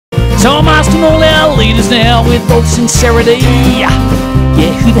So I'm asking all our leaders now with all sincerity, yeah,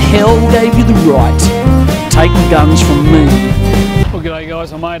 who the hell gave you the right to take the guns from me? Well, g'day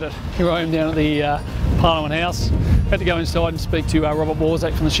guys, I made it. Here I am down at the Parliament House. Had to go inside and speak to Robert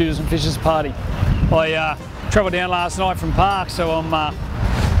Borsak from the Shooters and Fishers Party. I travelled down last night from Park, so I'm a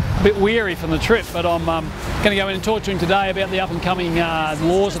bit weary from the trip, but I'm going to go in and talk to him today about the up and coming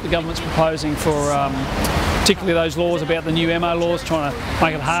laws that the government's proposing for particularly those laws about the new ammo laws, trying to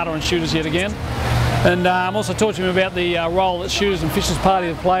make it harder on shooters yet again. And I'm also talking to him about the role that Shooters and Fishers Party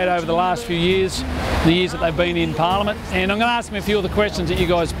have played over the last few years, the years that they've been in Parliament. And I'm going to ask him a few of the questions that you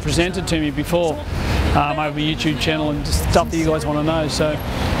guys presented to me before over my YouTube channel, and just stuff that you guys want to know. So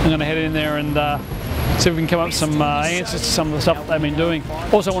I'm going to head in there and see if we can come up with some answers to some of the stuff that they've been doing.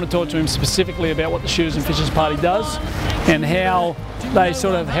 Also, I want to talk to him specifically about what the Shooters and Fishers Party does and how they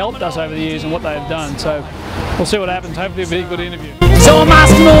sort of helped us over the years and what they've done. So we'll see what happens. Hopefully it'll be a good interview. So I'm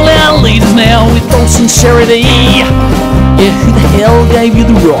asking all our leaders now with all sincerity, yeah, who the hell gave you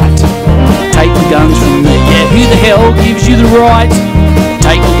the right to take the guns from me? Yeah, who the hell gives you the right to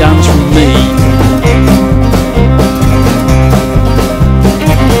take the guns from me?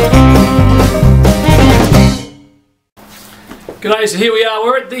 G'day, so here we are.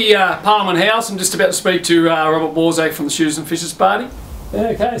 We're at the Parliament House. I'm just about to speak to Robert Borsak from the Shooters and Fishers Party.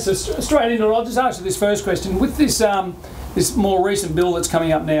 Okay, so straight into it. I'll just ask you this first question. With this this more recent bill that's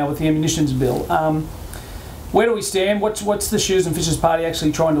coming up now with the ammunitions bill, where do we stand? What's the Shooters and Fishers Party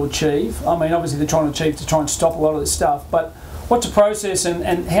actually trying to achieve? I mean, obviously they're trying to try and stop a lot of this stuff, but what's the process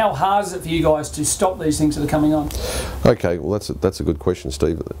and how hard is it for you guys to stop these things that are coming on? Okay, well that's a good question,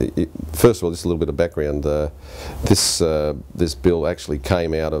 Steve. First of all, just a little bit of background. This bill actually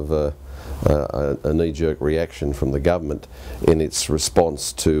came out of a knee-jerk reaction from the government in its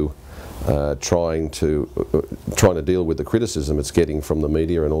response to trying to deal with the criticism it's getting from the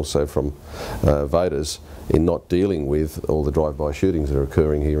media and also from voters in not dealing with all the drive-by shootings that are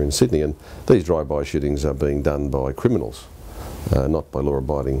occurring here in Sydney. And these drive-by shootings are being done by criminals. Not by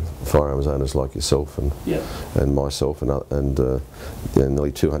law-abiding firearms owners like yourself and and myself and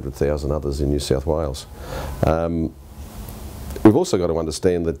nearly 200,000 others in New South Wales. We've also got to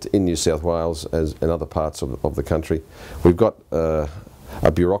understand that in New South Wales, as in other parts of the country, we've got a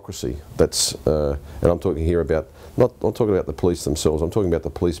bureaucracy that's, and I'm talking here about, not talking about the police themselves, I'm talking about the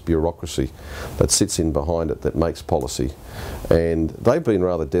police bureaucracy that sits in behind it, that makes policy. And they've been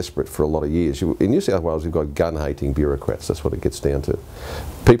rather desperate for a lot of years. In New South Wales we've got gun-hating bureaucrats, that's what it gets down to.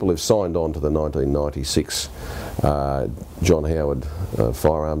 People who've signed on to the 1996 John Howard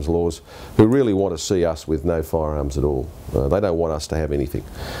firearms laws, who really want to see us with no firearms at all. They don't want us to have anything.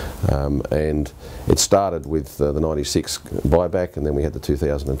 And it started with the 96 buyback, and then we had the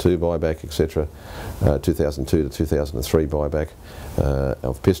 2002 buyback, etc. 2002 to 2003 buyback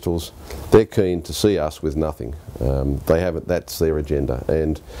of pistols. They're keen to see us with nothing. They have it, that's their agenda.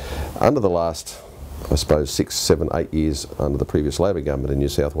 And under the last, I suppose, 6, 7, 8 years under the previous Labor government in New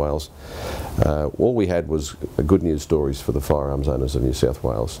South Wales, all we had was good news stories for the firearms owners of New South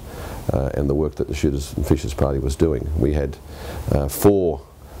Wales and the work that the Shooters and Fishers Party was doing. We had 4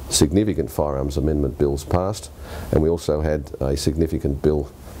 significant firearms amendment bills passed, and we also had a significant bill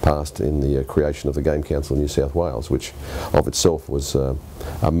passed in the creation of the Game Council in New South Wales, which of itself was a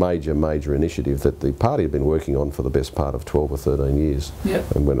major initiative that the party had been working on for the best part of 12 or 13 years,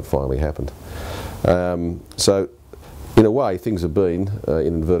 and when it finally happened. So in a way things have been, in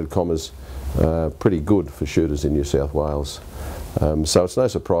inverted commas, pretty good for shooters in New South Wales. So it's no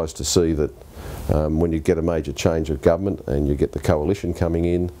surprise to see that when you get a major change of government and you get the coalition coming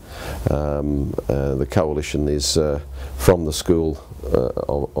in, the coalition is from the school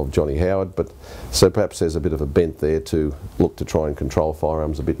of Johnny Howard, but so perhaps there's a bit of a bent there to look to try and control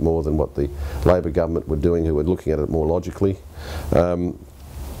firearms a bit more than what the Labor government were doing, who were looking at it more logically.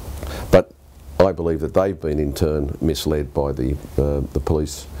 But I believe that they've been in turn misled by the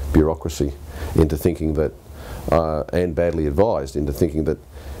police bureaucracy into thinking that, and badly advised into thinking that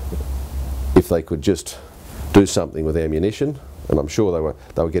if they could just do something with ammunition, and I'm sure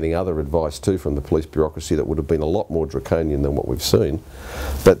they were getting other advice too from the police bureaucracy that would have been a lot more draconian than what we've seen,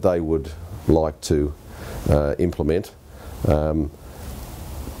 that they would like to implement,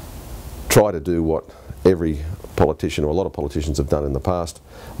 try to do what every politician or a lot of politicians have done in the past,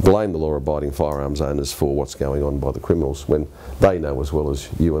 blame the law-abiding firearms owners for what's going on by the criminals, when they know as well as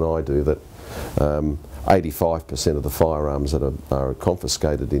you and I do that 85% of the firearms that are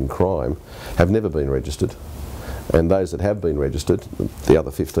confiscated in crime have never been registered, And those that have been registered, the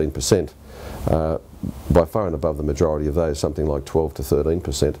other 15%, by far and above the majority of those, something like 12 to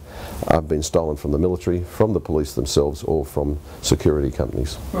 13%, have been stolen from the military, from the police themselves, or from security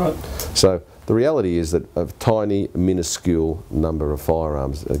companies. Right. So the reality is that a tiny, minuscule number of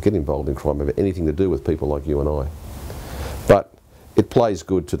firearms get involved in crime have anything to do with people like you and I. But it plays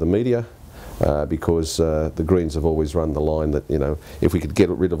good to the media. Because the Greens have always run the line that, you know, if we could get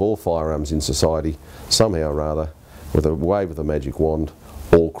rid of all firearms in society, somehow or other, with a wave of the magic wand,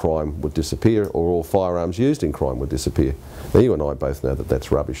 all crime would disappear, or all firearms used in crime would disappear. Now, you and I both know that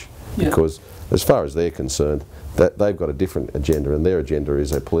that's rubbish, because as far as they're concerned, that they've got a different agenda, and their agenda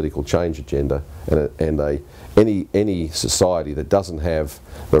is a political change agenda, and any society that doesn't have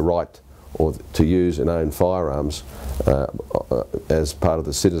the right or to use and own firearms as part of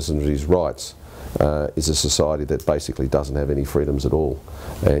the citizenry's rights is a society that basically doesn't have any freedoms at all.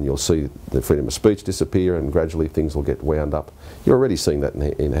 And you'll see the freedom of speech disappear, and gradually things will get wound up. You're already seeing that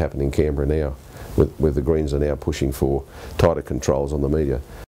happen in Canberra now, where the Greens are now pushing for tighter controls on the media.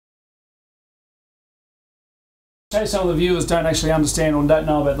 Say some of the viewers don't actually understand or don't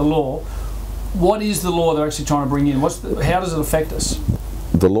know about the law. What is the law they're actually trying to bring in? How does it affect us?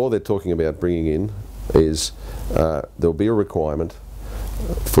 The law they're talking about bringing in is there'll be a requirement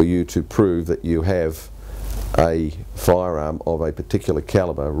for you to prove that you have a firearm of a particular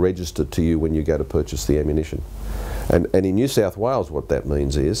calibre registered to you when you go to purchase the ammunition. And in New South Wales, what that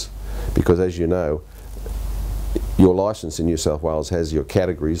means is, because as you know, your licence in New South Wales has your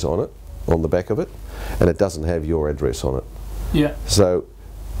categories on it, on the back of it, and it doesn't have your address on it. Yeah. So,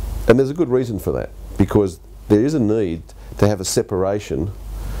 and there's a good reason for that, because there is a need to have a separation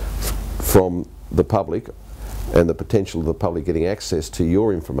from the public and the potential of the public getting access to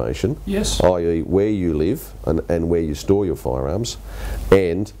your information, yes, i.e. where you live and where you store your firearms,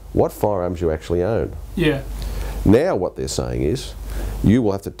 and what firearms you actually own. Yeah. Now what they're saying is you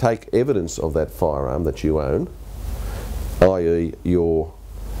will have to take evidence of that firearm that you own, i.e. your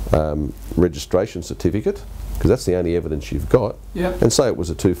registration certificate, because that's the only evidence you've got, yep, and say it was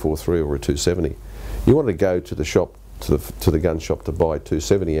a 243 or a 270. You want to go to the shop, to the gun shop, to buy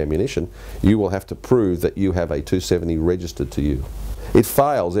 270 ammunition, you will have to prove that you have a 270 registered to you. It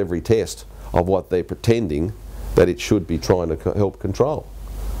fails every test of what they're pretending that it should be trying to help control.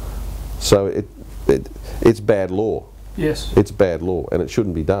 So it's bad law. Yes. It's bad law, and it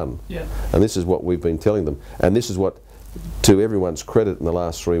shouldn't be done. Yeah. And this is what we've been telling them. And this is what, to everyone's credit in the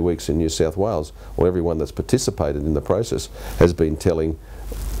last 3 weeks in New South Wales, or everyone that's participated in the process, has been telling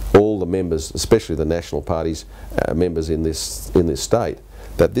all the members, especially the National Party's members in this state,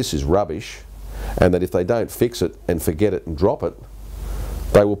 that this is rubbish, and that if they don't fix it and forget it and drop it,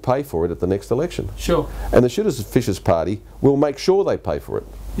 they will pay for it at the next election. Sure. And the Shooters and Fishers Party will make sure they pay for it.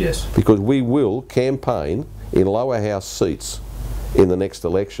 Yes. Because we will campaign in lower house seats in the next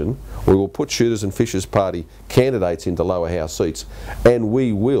election. We will put Shooters and Fishers Party candidates into lower house seats, and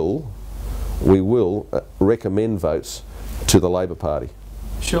we will recommend votes to the Labor Party.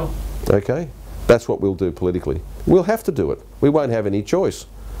 Sure. Okay? That's what we'll do politically. We'll have to do it. We won't have any choice.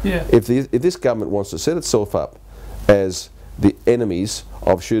 Yeah. If this government wants to set itself up as the enemies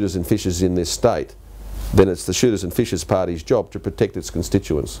of shooters and fishers in this state, then it's the Shooters and Fishers Party's job to protect its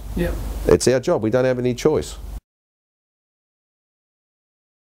constituents. Yeah. It's our job. We don't have any choice.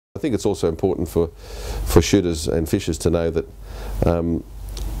 I think it's also important for shooters and fishers to know that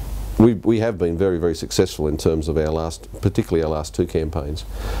we have been very, very successful in terms of particularly our last two campaigns.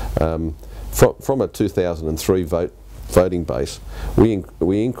 From a 2003 voting base,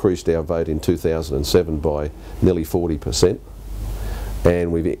 we increased our vote in 2007 by nearly 40%,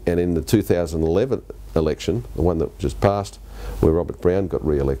 and in the 2011 election, the one that just passed, where Robert Brown got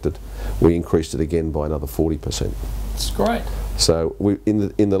re-elected, we increased it again by another 40%. That's great. So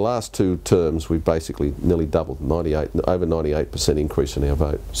in the last two terms, we've basically nearly doubled, over 98% increase in our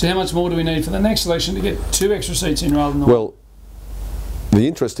vote. So how much more do we need for the next election to get 2 extra seats in rather than one? Well, the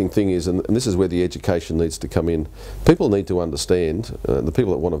interesting thing is, and this is where the education needs to come in, people need to understand, the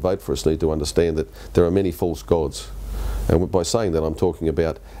people that want to vote for us need to understand that there are many false gods. And by saying that, I'm talking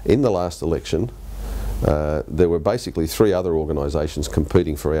about, in the last election, there were basically 3 other organisations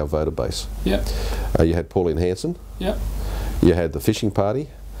competing for our voter base. Yep. You had Pauline Hanson. Yep. You had the Fishing Party,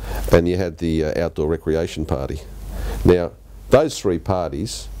 and you had the Outdoor Recreation Party. Now, those 3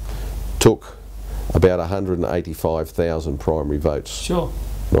 parties took about 185,000 primary votes. Sure.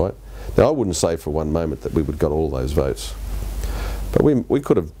 Right? Now, I wouldn't say for one moment that we would have got all those votes, but we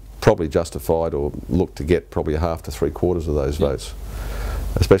could have probably justified or looked to get probably 1/2 to 3/4 of those votes,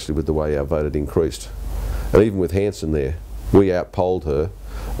 especially with the way our vote had increased. And even with Hanson there, we outpolled her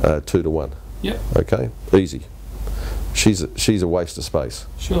 2 to 1. Yep. Okay? Easy. she's a waste of space.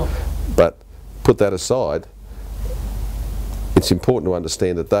 Sure. But put that aside, it's important to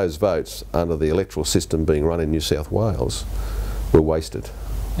understand that those votes under the electoral system being run in New South Wales were wasted.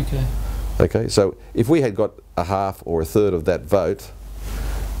 Okay. Okay, so if we had got a half or a third of that vote,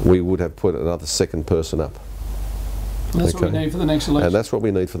 we would have put another second person up. And that's what we need for the next election. And that's what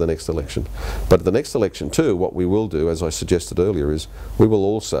we need for the next election. But the next election too, what we will do, as I suggested earlier, is we will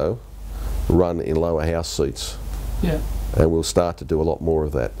also run in lower house seats. Yeah. And we'll start to do a lot more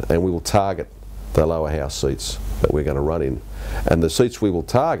of that. And we will target the lower house seats that we're going to run in. And the seats we will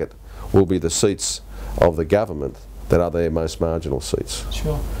target will be the seats of the government that are their most marginal seats.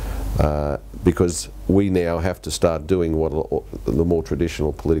 Sure. Because we now have to start doing what the more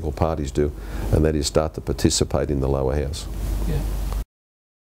traditional political parties do, and that is start to participate in the lower house. Yeah.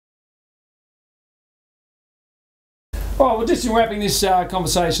 All right, well, just in wrapping this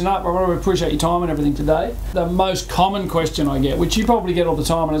conversation up, I really appreciate your time and everything today. The most common question I get, which you probably get all the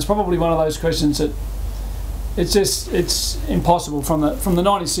time, and it's probably one of those questions that it's impossible from the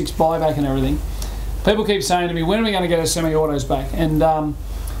 96 buyback and everything. People keep saying to me, when are we going to get our semi-autos back? And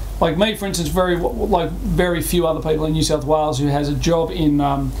like me, for instance, very few other people in New South Wales who has a job in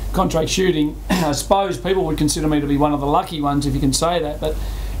contract shooting. I suppose people would consider me to be one of the lucky ones, if you can say that. But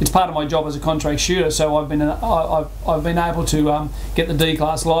it's part of my job as a contract shooter, so I've been able to get the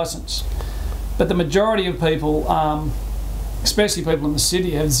D-class licence. But the majority of people, especially people in the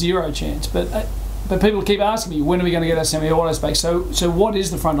city, have zero chance. But people keep asking me, when are we going to get our semi-autos back? So what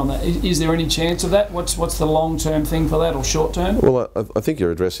is the front on that? Is there any chance of that? What's the long-term thing for that, or short-term? Well, I think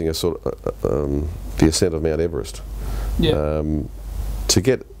you're addressing a sort of the ascent of Mount Everest. Yeah. To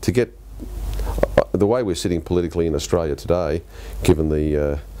get the way we're sitting politically in Australia today, given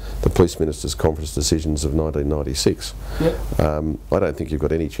the Police Minister's Conference decisions of 1996, yep. I don't think you've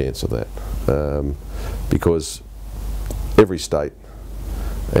got any chance of that, because every state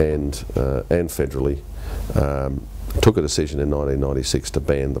and federally took a decision in 1996 to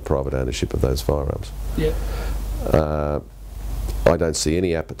ban the private ownership of those firearms. Yeah. I don't see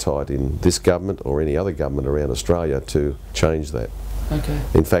any appetite in this government or any other government around Australia to change that. Okay.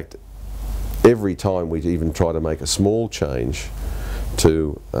 In fact, every time we even try to make a small change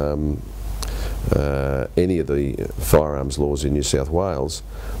to any of the firearms laws in New South Wales,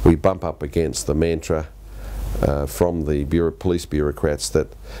 we bump up against the mantra from the police bureaucrats that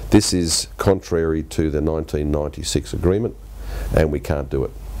this is contrary to the 1996 agreement and we can't do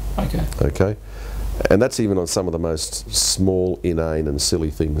it. Okay. Okay? And that's even on some of the most small, inane and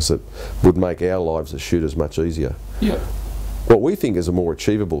silly things that would make our lives as shooters much easier. Yeah. What we think is a more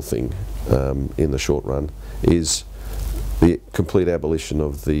achievable thing in the short run is the complete abolition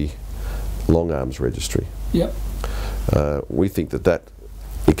of the long arms registry. Yep. We think that,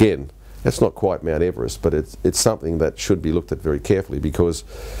 again, that's not quite Mount Everest, but it's something that should be looked at very carefully, because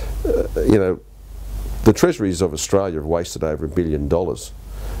you know, the treasuries of Australia have wasted over $1 billion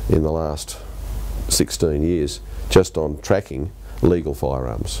in the last 16 years just on tracking legal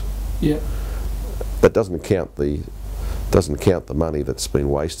firearms. Yeah. That doesn't count the money that's been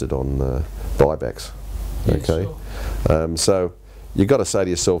wasted on buybacks. Yeah, okay. Sure. So you've got to say to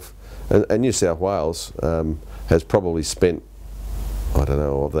yourself, and New South Wales has probably spent, I don't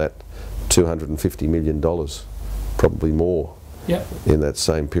know, of that $250 million, probably more, yep. in that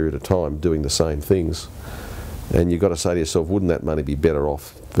same period of time doing the same things. And you've got to say to yourself, wouldn't that money be better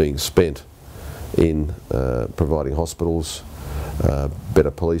off being spent in providing hospitals,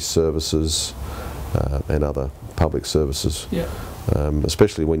 better police services and other public services? Yep.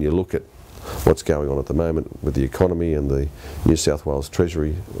 Especially when you look at what's going on at the moment with the economy and the New South Wales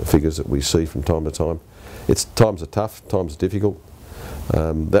Treasury figures that we see from time to time. Times are tough, times are difficult.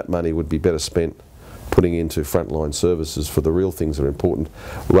 That money would be better spent putting into frontline services for the real things that are important,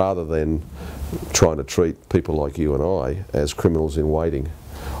 rather than trying to treat people like you and I as criminals in waiting,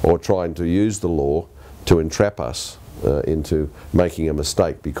 or trying to use the law to entrap us into making a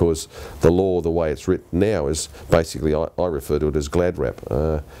mistake, because the law, the way it's written now, is basically, I refer to it as glad wrap.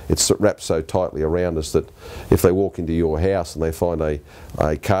 It's wrapped so tightly around us that if they walk into your house and they find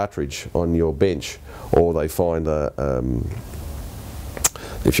a cartridge on your bench, or they find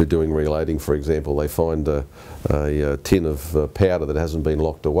if you're doing reloading, for example, they find a tin of powder that hasn't been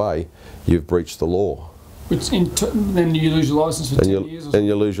locked away, you've breached the law. Then you lose your licence for 10 years or something. And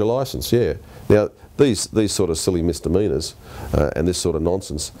you lose your licence, yeah. Now, these sort of silly misdemeanours and this sort of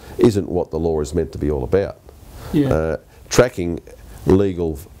nonsense isn't what the law is meant to be all about. Yeah. Tracking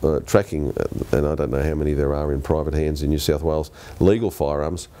legal, and I don't know how many there are in private hands in New South Wales, legal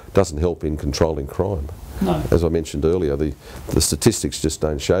firearms doesn't help in controlling crime. No. As I mentioned earlier, the statistics just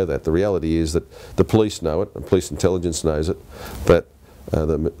don't show that. The reality is that the police know it, and police intelligence knows it, that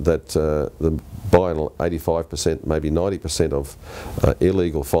by 85%, maybe 90% of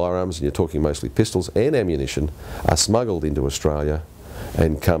illegal firearms, and you're talking mostly pistols and ammunition, are smuggled into Australia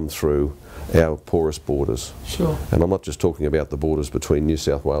and come through our porous borders. Sure. And I'm not just talking about the borders between New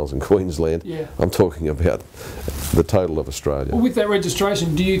South Wales and Queensland. Yeah. I'm talking about the total of Australia. Well, with that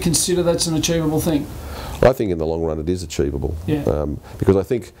registration, do you consider that's an achievable thing? I think in the long run it is achievable. Yeah. Because I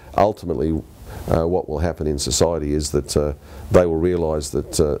think ultimately what will happen in society is that they will realise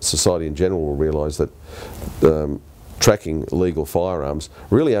that, society in general will realise that tracking legal firearms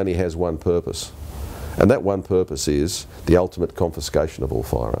really only has one purpose. And that one purpose is the ultimate confiscation of all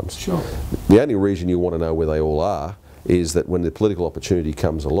firearms. Sure. The only reason you want to know where they all are is that when the political opportunity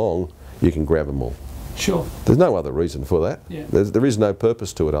comes along, you can grab them all. Sure. There's no other reason for that. Yeah. There is no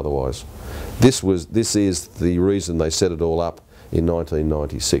purpose to it otherwise. This is the reason they set it all up in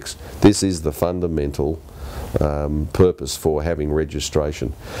 1996. This is the fundamental purpose for having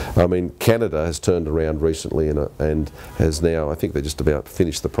registration. I mean, Canada has turned around recently and has now, I think they just about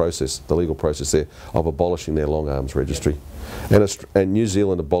finished the process, the legal process there, of abolishing their long arms registry. Yeah. And New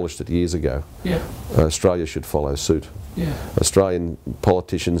Zealand abolished it years ago. Yeah. Australia should follow suit. Yeah. Australian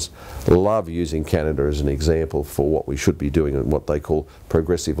politicians love using Canada as an example for what we should be doing and what they call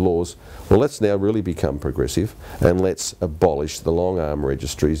progressive laws. Well, let's now really become progressive and let's abolish the long arm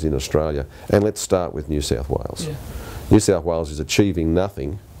registries in Australia, and let's start with New South Wales. Yeah. New South Wales is achieving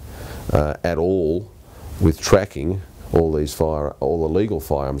nothing at all with tracking all the legal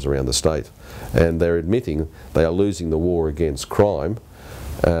firearms around the state, and they're admitting they are losing the war against crime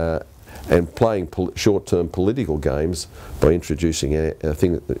and playing short-term political games by introducing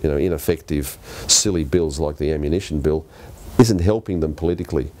ineffective, silly bills like the ammunition bill isn't helping them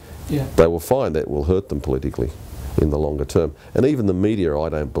politically. Yeah. They will find that will hurt them politically in the longer term. And even the media, I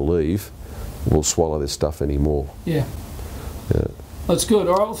don't believe, will swallow this stuff anymore. Yeah. Yeah. That's good.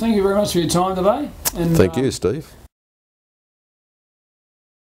 All right, well, thank you very much for your time today. And, Thank you, Steve.